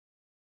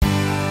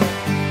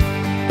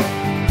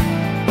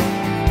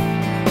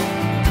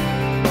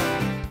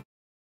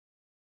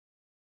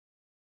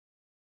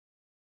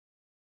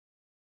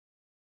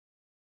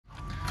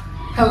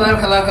Hello,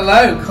 hello,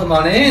 hello, come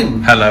on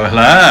in. Hello,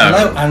 hello.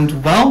 Hello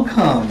and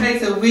welcome. Okay,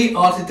 so we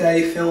are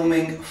today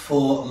filming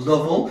for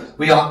Lovell.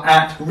 We are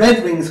at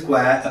Redwing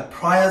Square at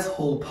Priors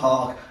Hall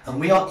Park and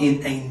we are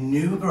in a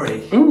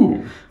Newbury.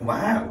 Ooh.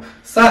 Wow.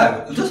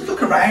 So, just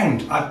look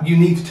around. You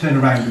need to turn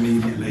around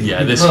immediately.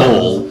 Yeah, this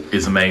hall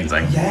is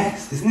amazing.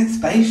 Yes, isn't it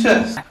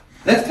spacious?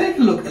 Let's take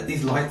a look at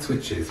these light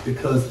switches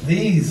because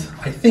these,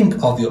 I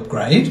think, are the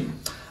upgrade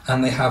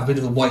and they have a bit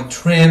of a white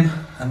trim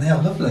and they are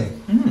lovely.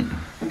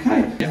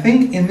 Okay, I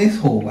think in this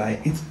hallway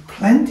it's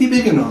plenty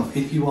big enough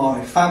if you are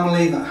a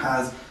family that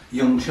has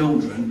young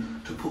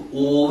children to put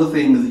all the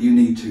things that you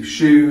need to.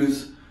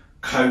 Shoes,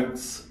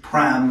 coats,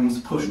 prams,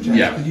 pushchairs.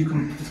 Yeah.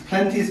 There's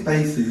plenty of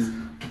spaces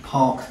to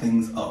park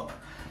things up.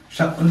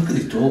 Look at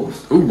these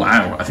doors. Oh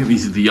wow, I think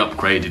these are the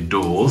upgraded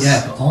doors.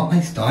 Yeah, but aren't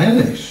they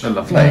stylish? They're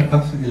lovely. They're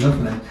absolutely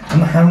lovely.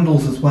 And the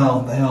handles as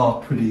well, they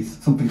are pretty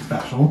something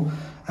special.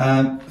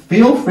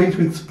 Feel free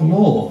to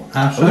explore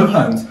our show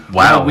homes.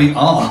 Wow. We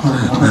are.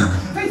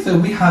 Okay, so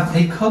we have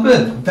a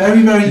cupboard.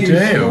 Very, very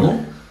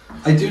useful.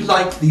 I do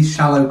like these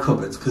shallow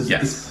cupboards because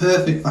it's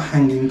perfect for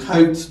hanging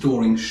coats,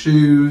 storing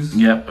shoes.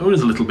 Yeah. Oh,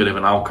 there's a little bit of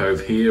an alcove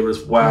here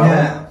as well.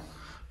 Yeah.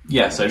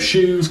 Yeah, so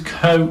shoes,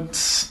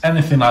 coats,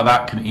 anything like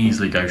that can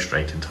easily go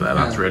straight into there.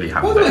 That's really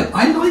handy. By the way,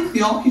 I like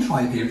the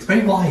architrave here. It's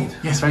very wide.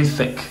 Yeah, it's very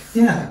thick.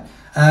 Yeah.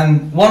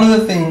 One of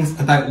the things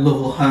about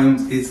Lovell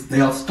homes is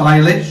they are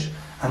stylish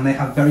and they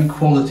have very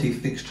quality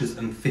fixtures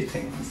and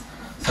fittings.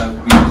 So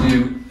we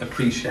do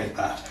appreciate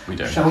that. We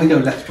do. Shall we go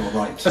left or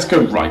right? Let's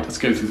go right. Let's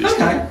go through this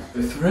door.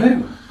 Go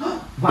through.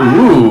 Wow.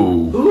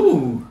 Ooh.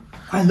 Ooh.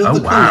 I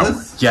love the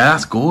colours. Yeah,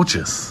 that's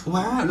gorgeous.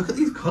 Wow, look at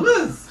these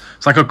colours.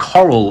 It's like a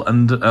coral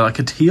and like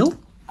a teal.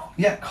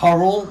 Yeah,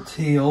 coral,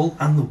 teal,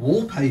 and the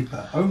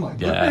wallpaper. Oh my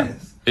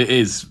goodness. It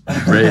is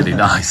really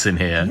nice in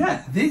here.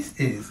 Yeah, this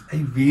is a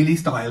really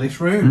stylish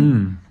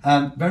room.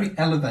 Very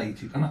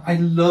elevated, and I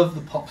love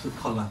the pops of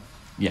colour.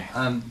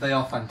 Yeah. They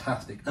are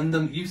fantastic. And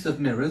the use of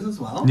mirrors as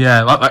well.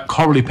 Yeah, like that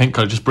corally pink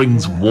colour just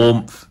brings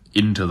warmth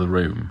into the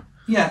room.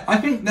 Yeah, I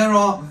think there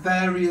are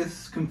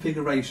various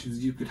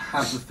configurations you could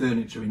have the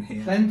furniture in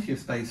here. Plenty of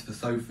space for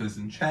sofas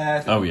and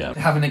chairs. Oh yeah.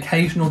 They have an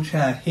occasional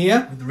chair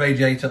here with the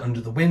radiator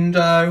under the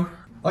window.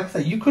 Like I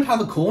say, you could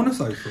have a corner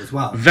sofa as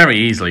well. Very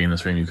easily in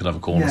this room you could have a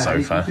corner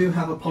sofa. You do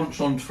have a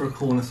penchant for a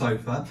corner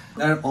sofa.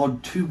 There are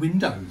 2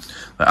 windows.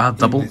 They are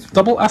double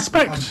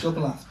aspect.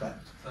 Double aspect.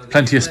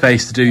 Plenty of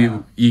space to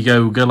do. You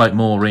go like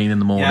Maureen in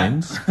the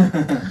mornings.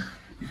 Yeah.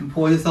 You can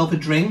pour yourself a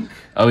drink.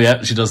 Oh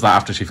yeah, she does that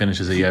after she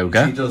finishes her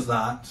yoga. She does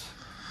that.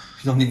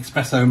 She's on the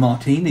espresso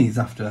martinis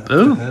after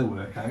her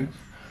workout.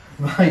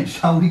 Right,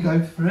 shall we go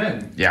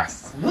through?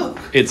 Yes. Look.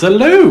 It's a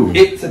loo.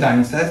 It's a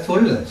downstairs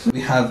toilet. We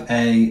have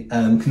a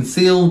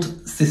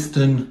concealed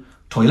cistern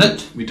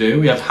toilet. We do.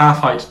 We have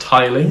half-height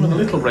tiling with a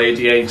little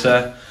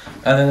radiator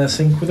and then a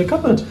sink with a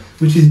cupboard.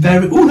 Which is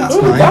very... Oh, that's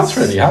nice. That's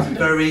really handy.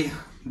 Very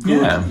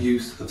good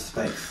use of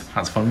space.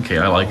 That's funky.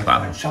 I like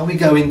that. Shall we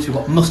go into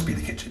what must be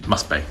the kitchen?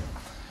 Must be.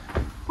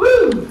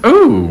 Woo!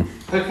 Ooh.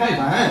 Okay,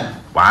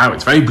 man. Wow,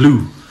 it's very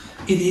blue.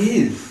 It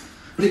is.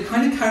 But it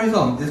kind of carries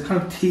on. There's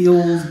kind of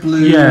teals,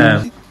 blues.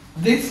 Yeah.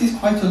 This is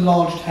quite a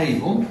large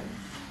table.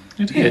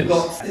 It is. We've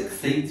got 6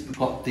 seats. We've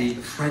got the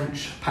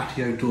French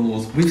patio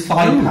doors with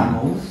side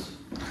panels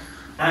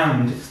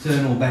and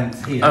external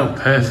vents here. Oh,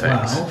 perfect.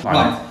 As well.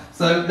 Right.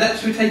 So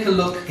should we take a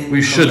look in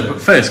We should,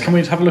 but first, can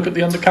we have a look at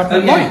the under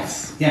cabinet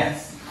lights?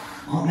 Yes.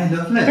 Aren't they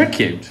lovely? They're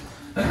cute.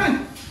 Okay.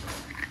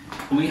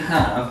 We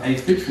have a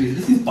fridge freezer.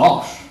 This is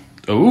Bosch.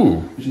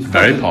 Ooh, Which is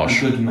very a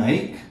posh. good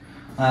make.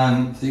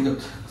 So you've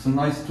got some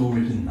nice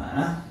storage in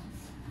there.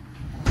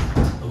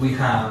 We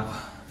have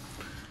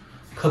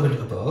a cupboard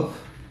above.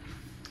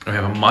 We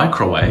have a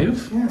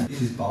microwave. Yeah.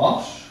 This is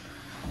Bosch.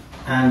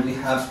 And we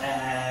have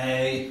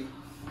a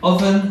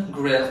oven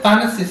grill,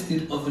 fan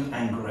assisted oven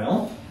and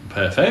grill.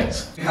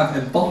 Perfect. We have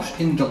a Bosch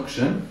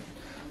induction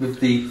with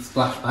the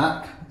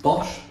splashback,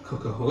 Bosch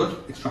cooker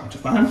hood, extractor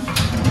fan.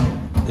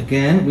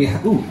 Again, we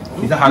have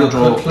hand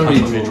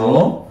cutlery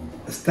drawer.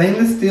 A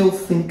stainless steel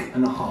sink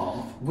and a half.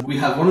 We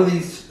have one of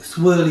these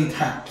swirly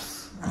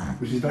taps,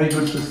 which is very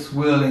good for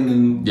swirling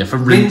and for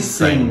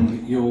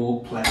rinsing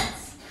your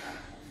plates.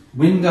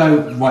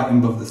 Window right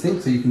above the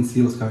sink, so you can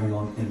see what's going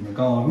on in the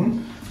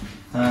garden.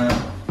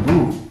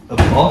 A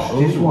Bosch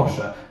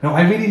dishwasher. Now,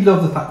 I really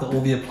love the fact that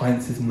all the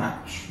appliances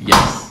match.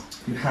 Yes.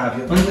 You have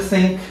your under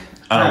sink.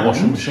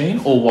 Washing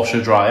machine or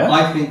washer dryer.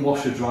 I think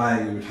washer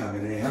dryer you would have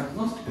in here.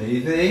 Must be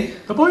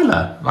the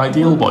boiler.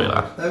 Ideal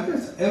boiler.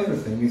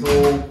 Everything is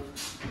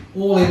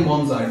all in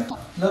one zone.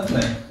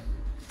 Lovely.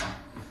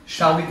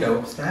 Shall we go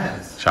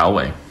upstairs? Shall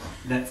we?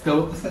 Let's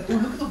go up the stairs. Oh,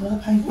 look at the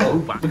wallpaper. Oh,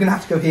 we're going to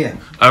have to go here.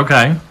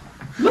 Okay.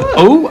 Look.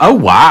 Oh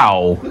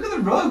wow. Look at the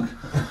rug.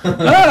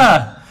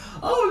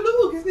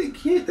 Oh, look, isn't it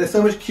cute? There's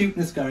so much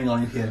cuteness going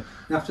on in here.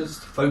 You have to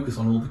just focus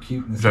on all the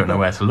cuteness. Don't know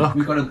where to look.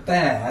 We've got a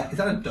bear. Is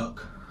that a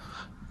duck?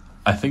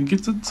 I think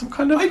it's some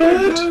kind of I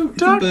bird.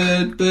 don't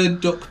know.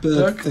 Duck. It's a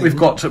bird thing. We've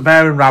got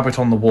bear and rabbit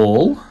on the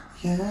wall.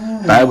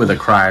 Yeah. Bear with a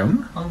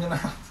crown. I'm going to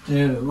have to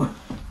do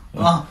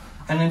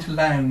I'm going to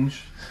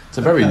lounge. It's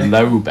a very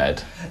low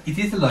bed. It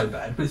is a low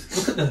bed, but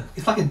look at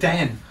it's like a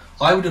den.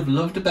 I would have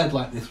loved a bed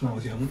like this when I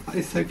was young. That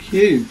is so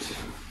cute.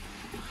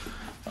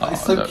 That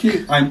is so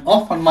cute. I'm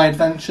off on my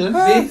adventure.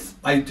 This,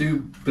 I do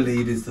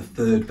believe, is the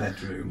third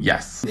bedroom.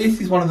 Yes.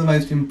 This is one of the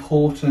most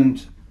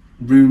important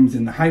rooms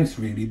in the house,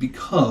 really,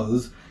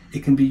 because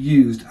it can be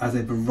used as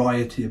a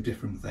variety of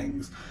different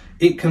things.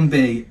 It can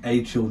be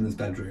a children's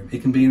bedroom.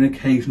 It can be an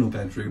occasional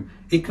bedroom.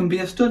 It can be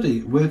a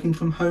study, working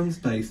from home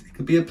space. It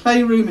could be a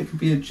playroom. It could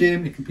be a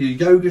gym. It could be a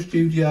yoga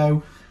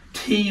studio.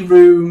 Tea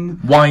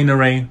room,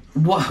 winery,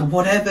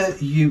 whatever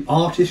you,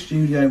 artist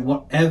studio,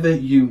 whatever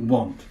you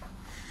want.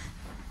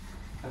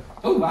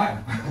 Oh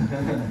wow!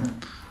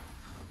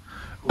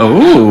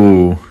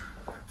 Oh.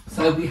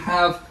 So we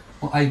have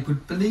what I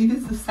would believe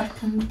is the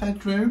second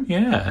bedroom.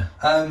 Yeah.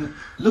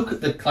 Look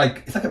at the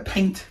it's like a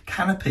paint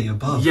canopy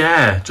above.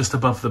 Yeah, just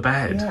above the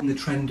bed. Yeah. And the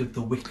trend of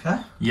the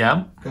wicker.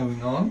 Yeah.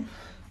 Going on.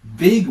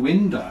 Big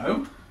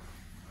window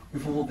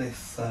with all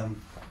this.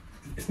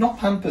 It's not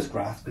pampas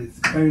grass, but it's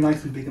very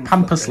nice and big and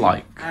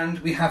pampas-like. And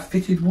we have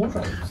fitted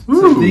wardrobes. Ooh.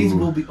 So these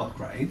will be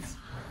upgrades.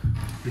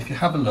 If you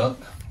have a look,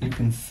 you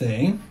can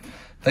see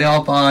they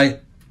are by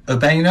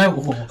Urbano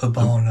or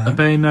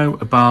Urbano.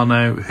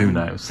 Urbano, who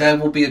knows? There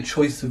will be a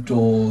choice of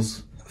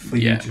doors for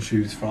you to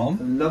choose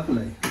from.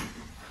 Lovely.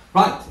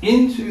 Right,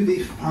 into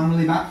the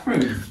family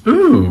bathroom.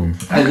 Ooh,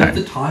 okay. I love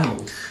the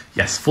tiles.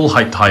 Yes, full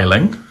height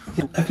tiling.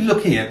 If you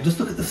look here,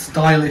 just look at the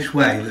stylish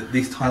way that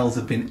these tiles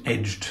have been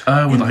edged.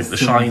 With like the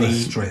shiny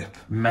strip.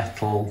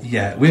 Metal.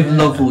 Yeah, with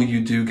Lovell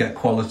you do get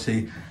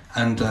quality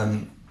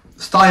and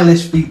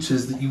stylish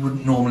features that you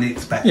wouldn't normally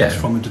expect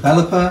from a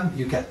developer.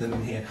 You get them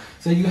in here.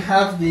 So you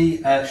have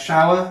the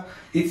shower.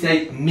 It's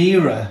a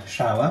mirror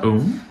shower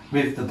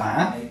with the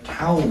bath. A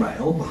towel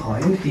rail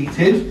behind,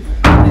 heated.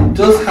 It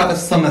does have a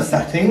summer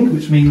setting,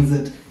 which means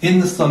that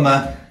in the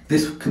summer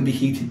this can be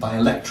heated by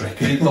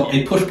electric. You've got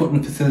a push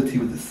button facility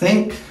with a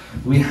sink.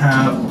 We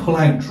have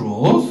pull-out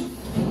drawers.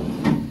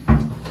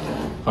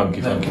 Funky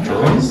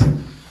drawers.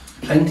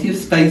 Plenty of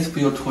space for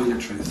your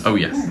toiletries. Oh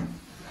yes.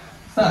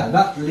 So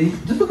that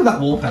just look at that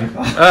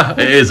wallpaper.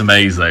 It is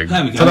amazing.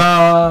 There we go.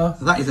 Ta-da!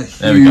 So that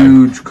is a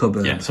huge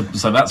cupboard. Yeah,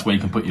 so that's where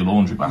you can put your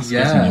laundry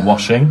baskets and your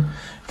washing.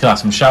 You can have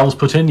some shelves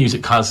put in, use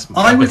it as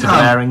a bit of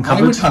an airing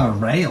cupboard. I would have a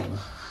rail.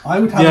 I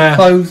would have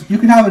clothes. You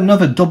can have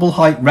another double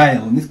height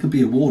rail and this could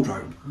be a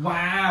wardrobe.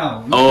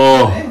 Wow.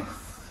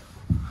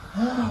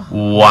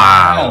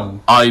 Wow.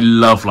 I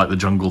love like the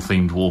jungle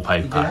themed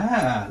wallpaper.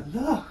 Yeah,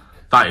 look.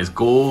 That is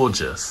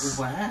gorgeous.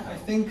 Wow. I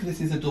think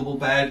this is a double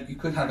bed. You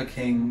could have a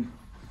king.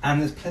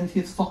 And there's plenty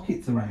of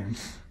sockets around.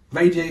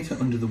 Radiator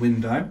under the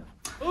window.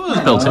 Oh,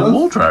 there's built-in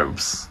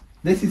wardrobes.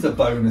 This is a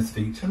bonus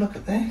feature. Look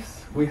at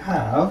this. We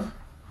have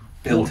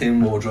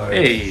built-in wardrobes.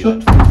 Hey.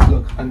 Shut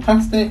look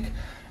fantastic.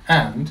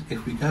 And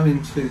if we go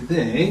into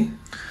the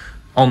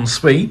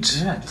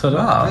ensuite,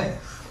 ta-da.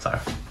 So,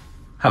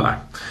 hello.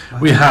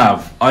 We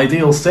have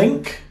ideal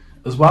sink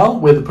as well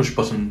with a push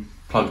button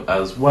plug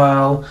as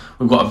well.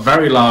 We've got a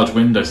very large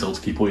windowsill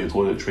to keep all your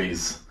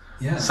toiletries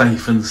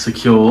safe and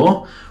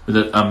secure, with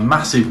a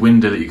massive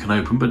window that you can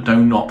open, but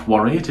do not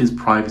worry, it is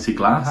privacy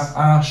glass. We have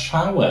our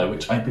shower,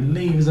 which I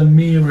believe is a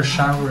mirror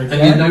shower again.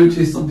 Have you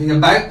noticed something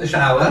about the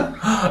shower?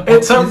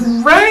 It's a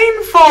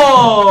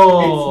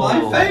rainfall!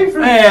 It's my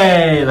favourite!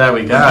 Hey, there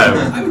we go.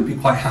 I would be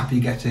quite happy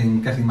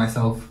getting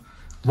myself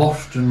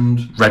washed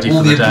and ready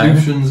all for the the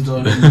ablutions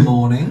done in the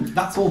morning.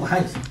 That's all the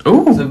house.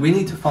 Ooh. So we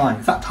need to find,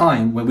 it's that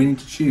time where we need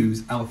to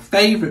choose our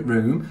favourite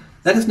room.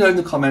 Let us know in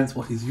the comments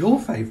what is your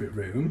favourite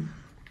room.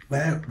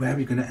 Where are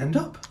we going to end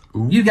up?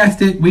 Ooh. You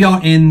guessed it, we are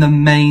in the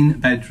main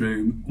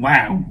bedroom.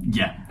 Wow.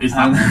 Yeah, it's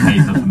that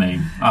wallpaper for me.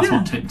 That's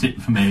what tipped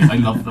it for me. I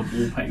love the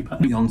wallpaper.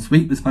 The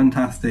ensuite was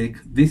fantastic.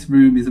 This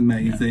room is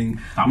amazing.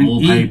 Yeah, that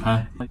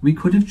wallpaper. We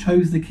could have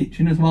chose the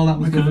kitchen as well, that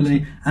was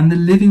lovely. And the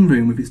living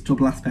room with its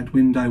double aspect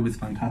window was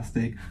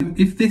fantastic.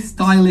 If this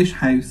stylish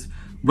house,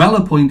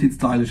 well-appointed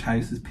stylish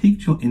house, has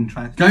piqued your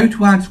interest, go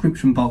to our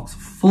description box.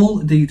 Full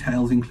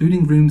details,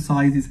 including room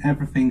sizes,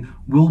 everything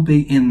will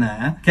be in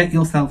there. Get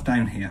yourself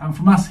down here. And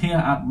from us here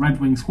at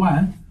Redwing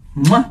Square,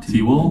 to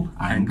you all,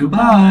 and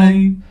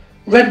goodbye.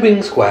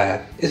 Redwing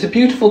Square is a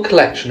beautiful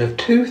collection of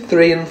 2,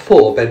 3 and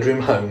 4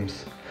 bedroom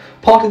homes,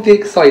 part of the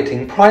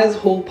exciting Priors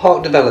Hall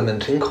Park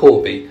development in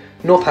Corby,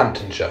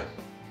 Northamptonshire.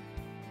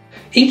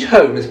 Each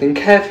home has been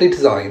carefully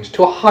designed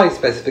to a high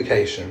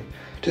specification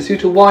to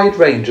suit a wide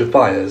range of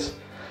buyers,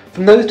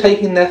 from those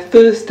taking their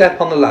first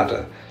step on the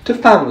ladder to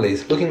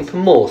families looking for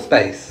more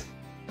space.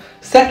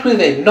 Set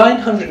within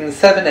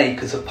 907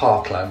 acres of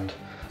parkland,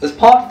 as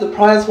part of the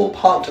Priors Hall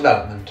Park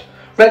development,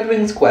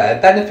 Redwing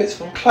Square benefits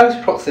from close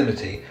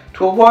proximity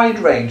to a wide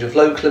range of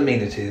local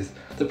amenities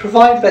that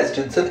provide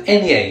residents of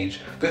any age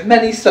with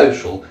many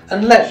social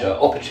and leisure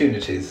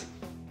opportunities.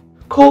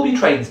 Corby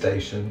train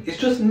station is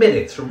just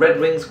minutes from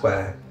Redwing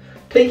Square,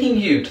 taking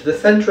you to the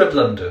centre of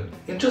London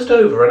in just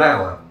over an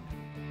hour.